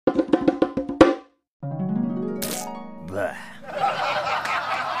Bleh.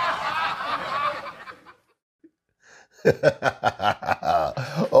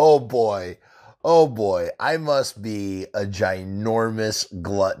 Oh boy. Oh boy. I must be a ginormous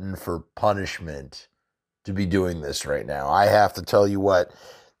glutton for punishment to be doing this right now. I have to tell you what.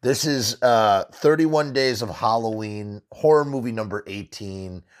 This is 31 Days of Halloween, horror movie number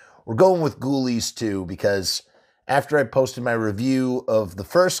 18. We're going with Ghoulies 2 because after I posted my review of the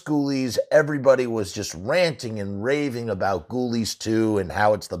first Ghoulies, everybody was just ranting and raving about Ghoulies 2 and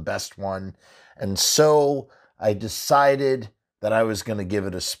how it's the best one. And so I decided that I was going to give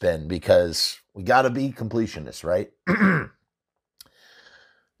it a spin because we got to be completionists, right?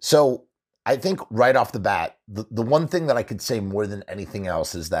 So I think right off the bat, the one thing that I could say more than anything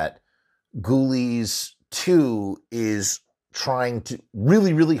else is that Ghoulies 2 is trying to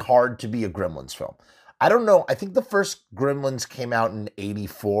really, really hard to be a Gremlins film. I don't know. I think the first Gremlins came out in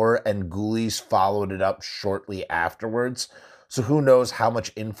 84 and Ghoulies followed it up shortly afterwards. So who knows how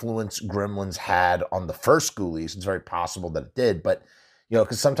much influence Gremlins had on the first Ghoulies. It's very possible that it did. But, you know,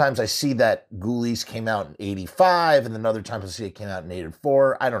 because sometimes I see that Ghoulies came out in 85 and then other times I see it came out in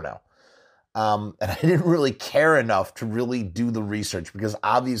 84. I don't know. And I didn't really care enough to really do the research because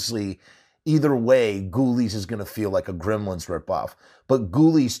obviously either way, Ghoulies is going to feel like a Gremlins ripoff. But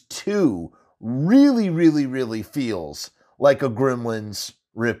Ghoulies 2 really, really, really feels like a Gremlins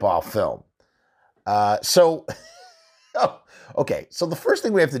ripoff film. So okay. So the first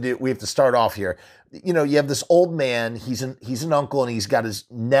thing we have to do, we have to start off here. You know, you have this old man. He's an uncle, and he's got his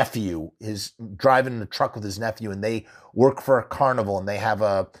nephew. His driving in a truck with his nephew, and they work for a carnival, and they have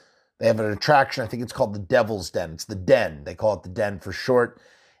an attraction. I think it's called the Devil's Den. It's the Den. They call it the Den for short.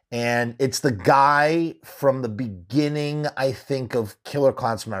 And it's the guy from the beginning, I think, of Killer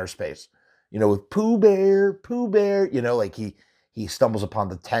Clowns from Outer Space. You know, with Pooh Bear, you know, like he stumbles upon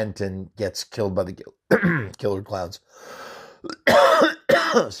the tent and gets killed by the killer clowns.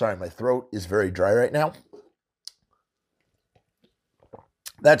 Sorry, my throat is very dry right now.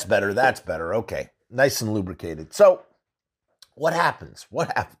 That's better. Okay. Nice and lubricated. So, what happens?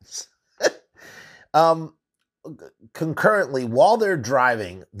 Concurrently, while they're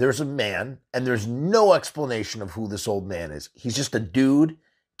driving, there's a man, and there's no explanation of who this old man is. He's just a dude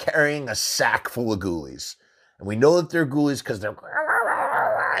carrying a sack full of ghoulies. And we know that they're ghoulies because they're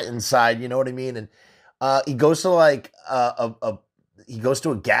inside, you know what I mean? And he goes to he goes to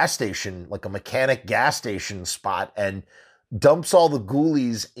a gas station, like a mechanic gas station spot, and dumps all the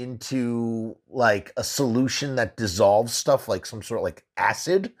ghoulies into like a solution that dissolves stuff, like some sort of like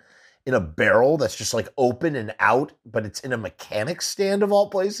acid, in a barrel that's just like open and out, but it's in a mechanic stand of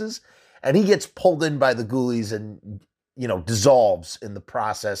all places. And he gets pulled in by the ghoulies and, you know, dissolves in the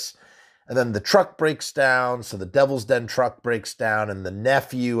process. And then the truck breaks down. So the Devil's Den truck breaks down, and the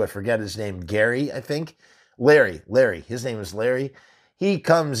nephew, I forget his name, Gary, I think. Larry. His name is Larry. He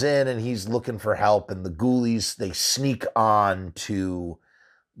comes in and he's looking for help, and the ghoulies, they sneak on to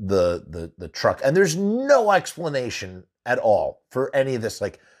the truck. And there's no explanation at all for any of this.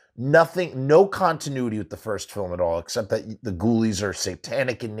 Like, nothing, no continuity with the first film at all, except that the ghoulies are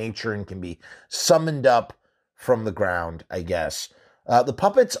satanic in nature and can be summoned up from the ground, I guess. The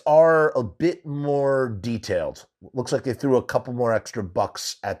puppets are a bit more detailed. Looks like they threw a couple more extra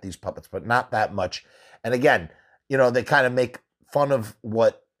bucks at these puppets, but not that much. And again, you know, they kind of make fun of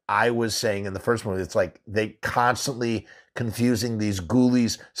what I was saying in the first movie. It's like they constantly confusing these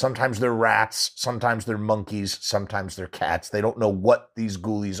ghoulies. Sometimes they're rats, sometimes they're monkeys, sometimes they're cats. They don't know what these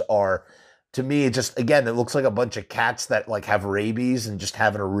ghoulies are. To me, it just, again, it looks like a bunch of cats that like have rabies and just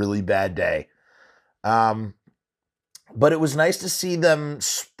having a really bad day. But it was nice to see them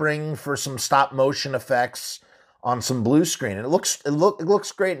spring for some stop motion effects on some blue screen. And it looks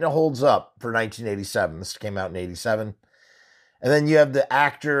great, and it holds up for 1987. This came out in 87. And then you have the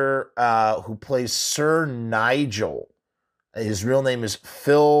actor who plays Sir Nigel. His real name is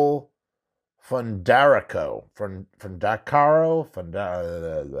Phil Fondarico.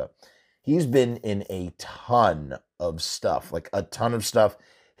 He's been in a ton of stuff, like a ton of stuff.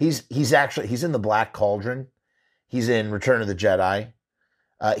 He's in the Black Cauldron. He's in Return of the Jedi.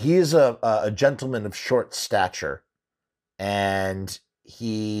 He is a gentleman of short stature, and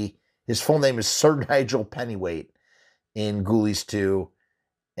his full name is Sir Nigel Pennyweight in Ghoulies 2.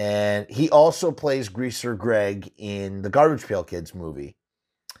 And he also plays Greaser Greg in the Garbage Pail Kids movie.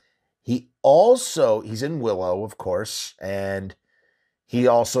 He's in Willow, of course, and he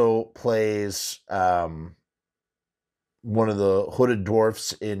also plays one of the hooded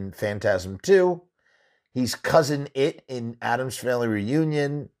dwarfs in Phantasm 2. He's Cousin It in Addams Family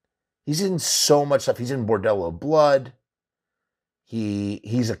Reunion. He's in so much stuff. He's in Bordello Blood.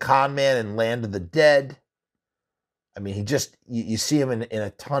 He's a con man in Land of the Dead. I mean, you see him in a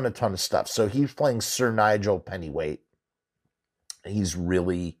ton of stuff. So he's playing Sir Nigel Pennyweight. He's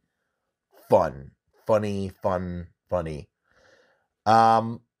really funny.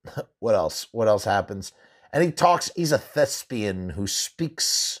 Um, what else? What else happens? And he's a thespian who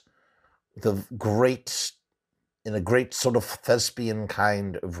speaks in a great sort of thespian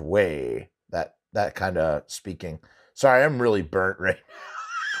kind of way. That kind of speaking. Sorry, I'm really burnt right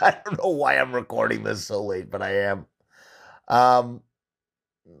now. I don't know why I'm recording this so late, but I am.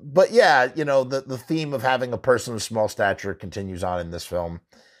 But yeah, the theme of having a person of small stature continues on in this film.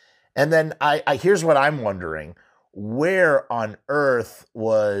 And then I here's what I'm wondering. Where on earth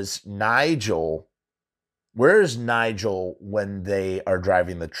was Nigel? Where is Nigel when they are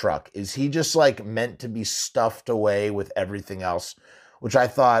driving the truck? Is he just like meant to be stuffed away with everything else? Which I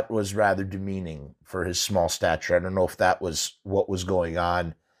thought was rather demeaning for his small stature. I don't know if that was what was going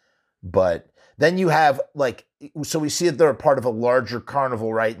on. But then you have so we see that they're a part of a larger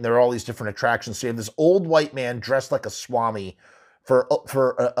carnival, right? And there are all these different attractions. So you have this old white man dressed like a swami for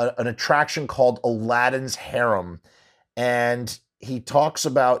an attraction called Aladdin's Harem. And he talks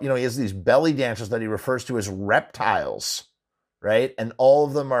about, he has these belly dancers that he refers to as reptiles, right? And all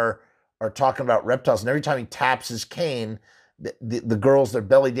of them are talking about reptiles. And every time he taps his cane, the girls, they're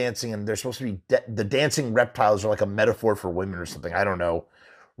belly dancing, and they're supposed to be the dancing reptiles are like a metaphor for women or something. I don't know.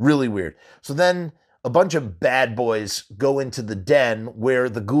 Really weird. So then a bunch of bad boys go into the den where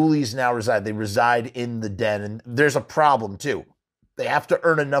the ghoulies now reside. They reside in the den, and there's a problem too. They have to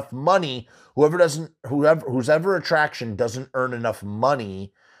earn enough money. Whose attraction doesn't earn enough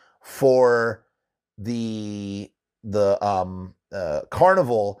money for the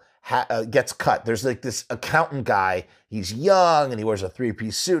carnival gets cut. There's like this accountant guy. He's young and he wears a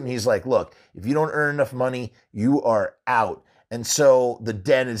 3-piece suit, and he's like, "Look, if you don't earn enough money, you are out." And so the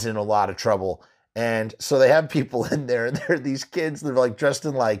den is in a lot of trouble. And so they have people in there, and they're these kids. They're like dressed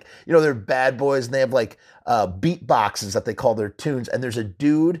in they're bad boys, and they have beat boxes that they call their tunes. And there's a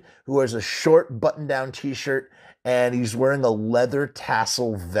dude who wears a short button-down t-shirt, and he's wearing a leather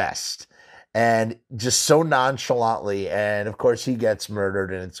tassel vest, and just so nonchalantly. And of course, he gets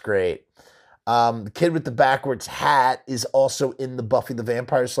murdered, and it's great. The kid with the backwards hat is also in the Buffy the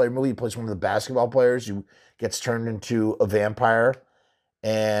Vampire Slayer movie. He plays one of the basketball players who gets turned into a vampire.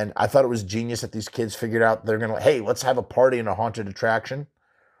 And I thought it was genius that these kids figured out they're going to, hey, let's have a party in a haunted attraction,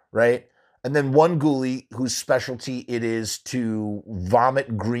 right? And then one ghoulie whose specialty it is to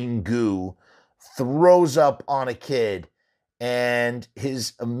vomit green goo throws up on a kid, and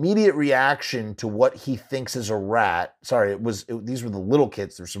his immediate reaction to what he thinks is a rat. Sorry, these were the little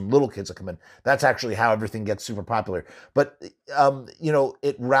kids. There's some little kids that come in. That's actually how everything gets super popular. But,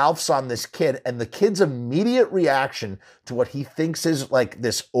 it Ralphs on this kid, and the kid's immediate reaction to what he thinks is like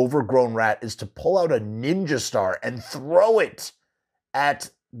this overgrown rat is to pull out a ninja star and throw it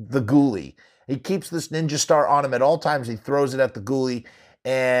at the ghoulie. He keeps this ninja star on him at all times. He throws it at the ghoulie,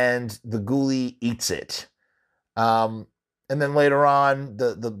 and the ghoulie eats it. And then later on,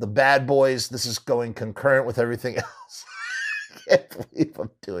 the bad boys, this is going concurrent with everything else. I can't believe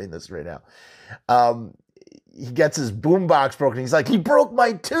I'm doing this right now. He gets his boombox broken. He's like, he broke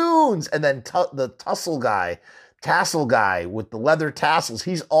my tunes. And then the tassel guy with the leather tassels,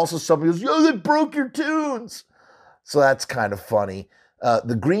 he's also somebody who goes, yo, they broke your tunes. So that's kind of funny.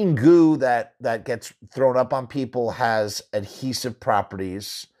 The green goo that gets thrown up on people has adhesive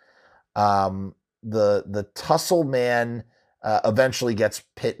properties. The tussle man eventually gets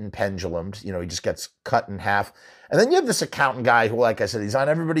pit and pendulumed. He just gets cut in half. And then you have this accountant guy who, like I said, he's on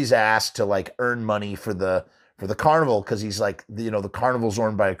everybody's ass to earn money for the carnival, because he's the carnival's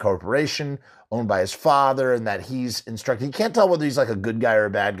owned by a corporation, owned by his father, and that he's instructed. You can't tell whether he's a good guy or a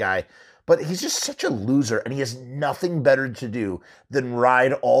bad guy, but he's just such a loser, and he has nothing better to do than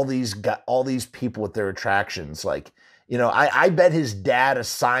ride all these people with their attractions. I bet his dad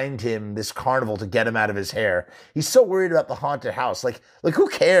assigned him this carnival to get him out of his hair. He's so worried about the haunted house. Who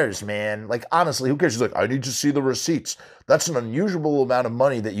cares, man? Honestly, who cares? He's like, I need to see the receipts. That's an unusual amount of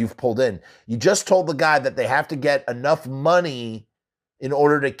money that you've pulled in. You just told the guy that they have to get enough money in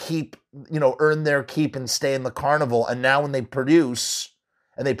order to keep, earn their keep and stay in the carnival. And now when they produce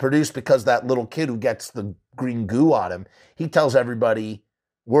because that little kid who gets the green goo on him, he tells everybody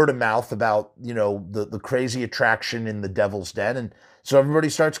word of mouth about, the crazy attraction in the Devil's Den. And so everybody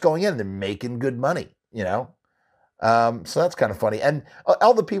starts going in. They're making good money, So that's kind of funny. And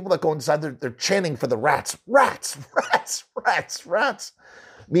all the people that go inside, they're chanting for the rats. Rats, rats, rats, rats.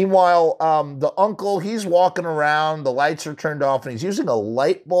 Meanwhile, the uncle, he's walking around. The lights are turned off, and he's using a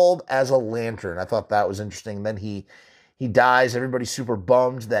light bulb as a lantern. I thought that was interesting. Then he He dies. Everybody's super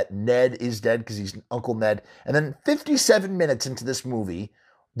bummed that Ned is dead because he's Uncle Ned. And then 57 minutes into this movie,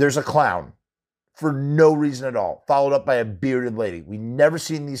 there's a clown for no reason at all, followed up by a bearded lady. We never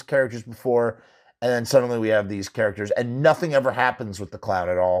seen these characters before, and then suddenly we have these characters, and nothing ever happens with the clown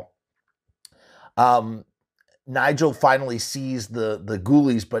at all. Nigel finally sees the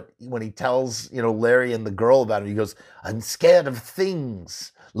ghoulies, but when he tells, Larry and the girl about it, he goes, "I'm scared of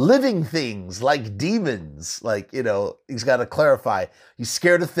things, living things like demons." He's got to clarify. He's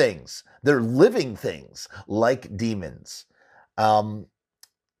scared of things. They're living things like demons.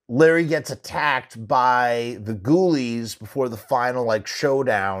 Larry gets attacked by the ghoulies before the final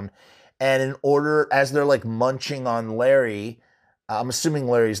showdown. And as they're munching on Larry, I'm assuming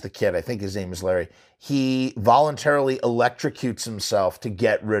Larry's the kid. I think his name is Larry. He voluntarily electrocutes himself to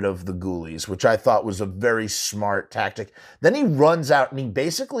get rid of the ghoulies, which I thought was a very smart tactic. Then he runs out and he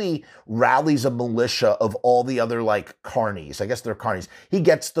basically rallies a militia of all the other carnies. I guess they're carnies. He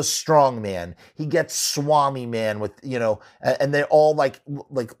gets the strong man. He gets Swami Man with, and they're all like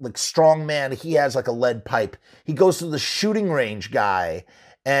strong man. He has a lead pipe. He goes to the shooting range guy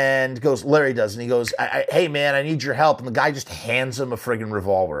and Larry does, and he goes, "Hey man, I need your help." And the guy just hands him a friggin'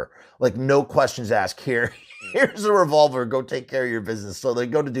 revolver. No questions asked. Here's a revolver. Go take care of your business. So they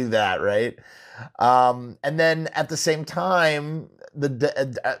go to do that, right? And then at the same time,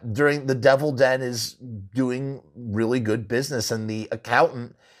 during the Devil Den is doing really good business, and the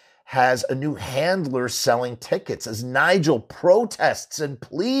accountant has a new handler selling tickets as Nigel protests and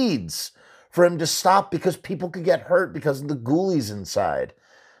pleads for him to stop because people could get hurt because of the ghoulies inside.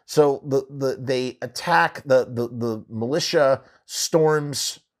 So they attack, the militia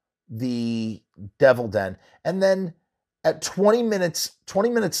storms the Devil Den, and then at 20 minutes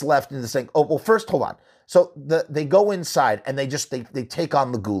left in this thing. Oh, well, first, hold on. So they go inside and they take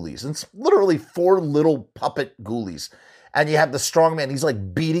on the ghoulies. And it's literally 4 little puppet ghoulies. And you have the strong man. He's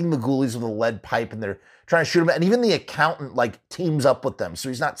beating the ghoulies with a lead pipe, and they're trying to shoot him. And even the accountant teams up with them. So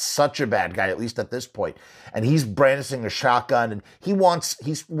he's not such a bad guy, at least at this point. And he's brandishing a shotgun, and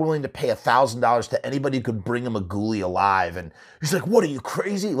he's willing to pay $1,000 to anybody who could bring him a ghoulie alive. And he's like, "What, are you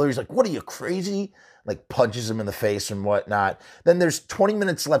crazy?" Larry's like, "What, are you crazy?" Punches him in the face and whatnot. Then there's 20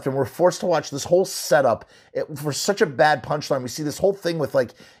 minutes left, and we're forced to watch this whole setup for such a bad punchline. We see this whole thing with one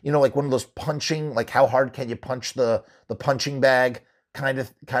of those punching, how hard can you punch the punching bag kind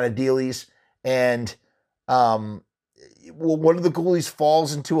of dealies. And one of the ghoulies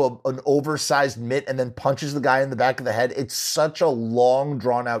falls into an oversized mitt and then punches the guy in the back of the head. It's such a long,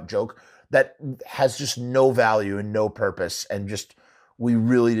 drawn out joke that has just no value and no purpose, and just, we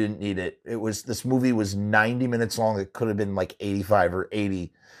really didn't need it. This movie was 90 minutes long. It could have been 85 or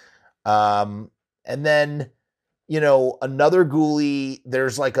 80. And then, another ghoulie,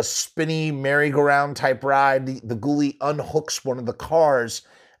 there's a spinny merry-go-round type ride. The ghoulie unhooks one of the cars,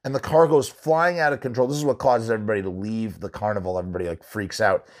 and the car goes flying out of control. This is what causes everybody to leave the carnival. Everybody freaks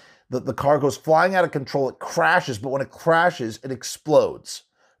out. The car goes flying out of control. It crashes, but when it crashes, it explodes.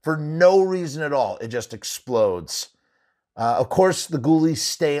 For no reason at all. It just explodes. Of course, the ghoulies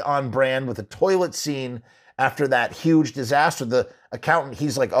stay on brand with a toilet scene after that huge disaster. The accountant,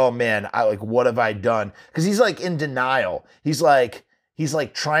 he's like, "Oh man, what have I done?" Because he's in denial. He's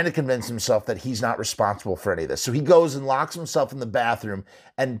trying to convince himself that he's not responsible for any of this. So he goes and locks himself in the bathroom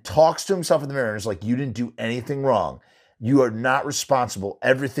and talks to himself in the mirror and is like, "You didn't do anything wrong. You are not responsible.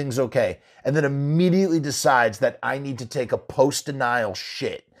 Everything's okay." And then immediately decides that I need to take a post-denial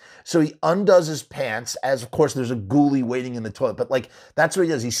shit. So he undoes his pants, as of course there's a ghoulie waiting in the toilet. But that's what he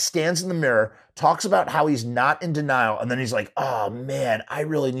does. He stands in the mirror, talks about how he's not in denial, and then he's like, "Oh man, I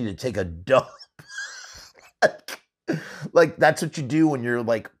really need to take a dump." That's what you do when you're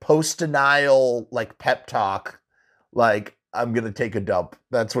post-denial, pep talk. "I'm going to take a dump."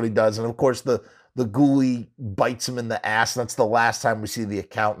 That's what he does. And of course the ghoulie bites him in the ass. That's the last time we see the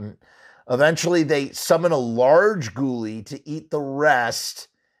accountant. Eventually they summon a large ghoulie to eat the rest.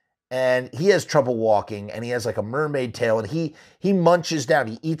 And he has trouble walking, and he has a mermaid tail, and he munches down.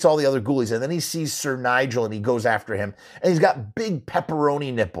 He eats all the other ghoulies, and then he sees Sir Nigel, and he goes after him. And he's got big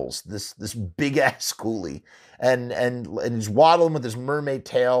pepperoni nipples, this big ass ghoulie, and he's waddling with his mermaid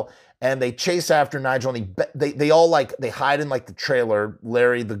tail. And they chase after Nigel, and they all they hide in the trailer.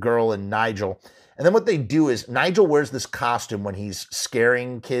 Larry, the girl, and Nigel. And then what they do is Nigel wears this costume when he's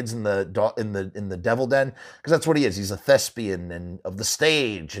scaring kids in the Devil Den, because that's what he is. He's a thespian and of the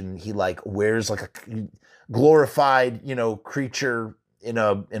stage, and he wears a glorified creature in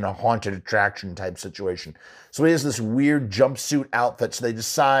a haunted attraction type situation. So he has this weird jumpsuit outfit. So they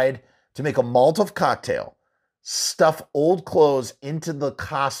decide to make a Molotov cocktail, stuff old clothes into the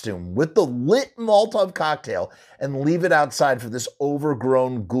costume with the lit Molotov cocktail and leave it outside for this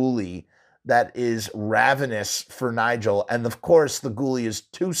overgrown ghoulie that is ravenous for Nigel. And of course, the ghoulie is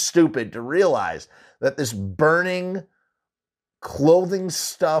too stupid to realize that this burning, clothing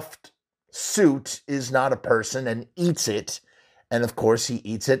stuffed suit is not a person and eats it. And of course, he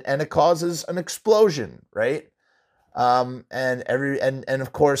eats it and it causes an explosion, right? And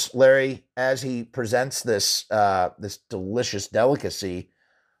of course, Larry, as he presents this this delicious delicacy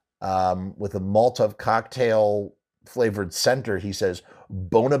with a Molotov cocktail flavored center, he says,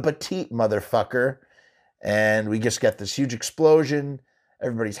 "Bon appetit, motherfucker!" And we just get this huge explosion.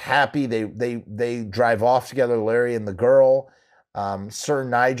 Everybody's happy. They drive off together, Larry and the girl. Sir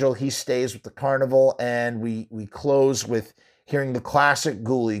Nigel, he stays with the carnival, and we close with hearing the classic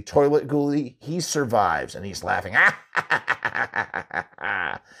ghoulie, toilet ghoulie. He survives, and he's laughing.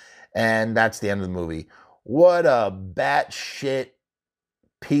 And that's the end of the movie. What a batshit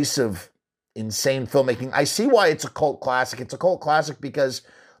piece of insane filmmaking. I see why it's a cult classic. It's a cult classic because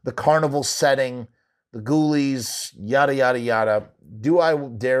the carnival setting, the Ghoulies, yada, yada, yada. Do I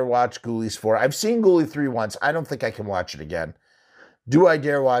dare watch Ghoulies 4? I've seen Ghoulie 3 once. I don't think I can watch it again. Do I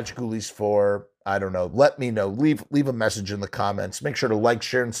dare watch Ghoulies 4? I don't know. Let me know. Leave a message in the comments. Make sure to like,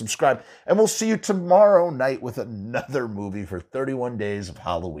 share, and subscribe. And we'll see you tomorrow night with another movie for 31 Days of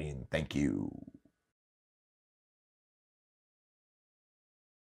Halloween. Thank you.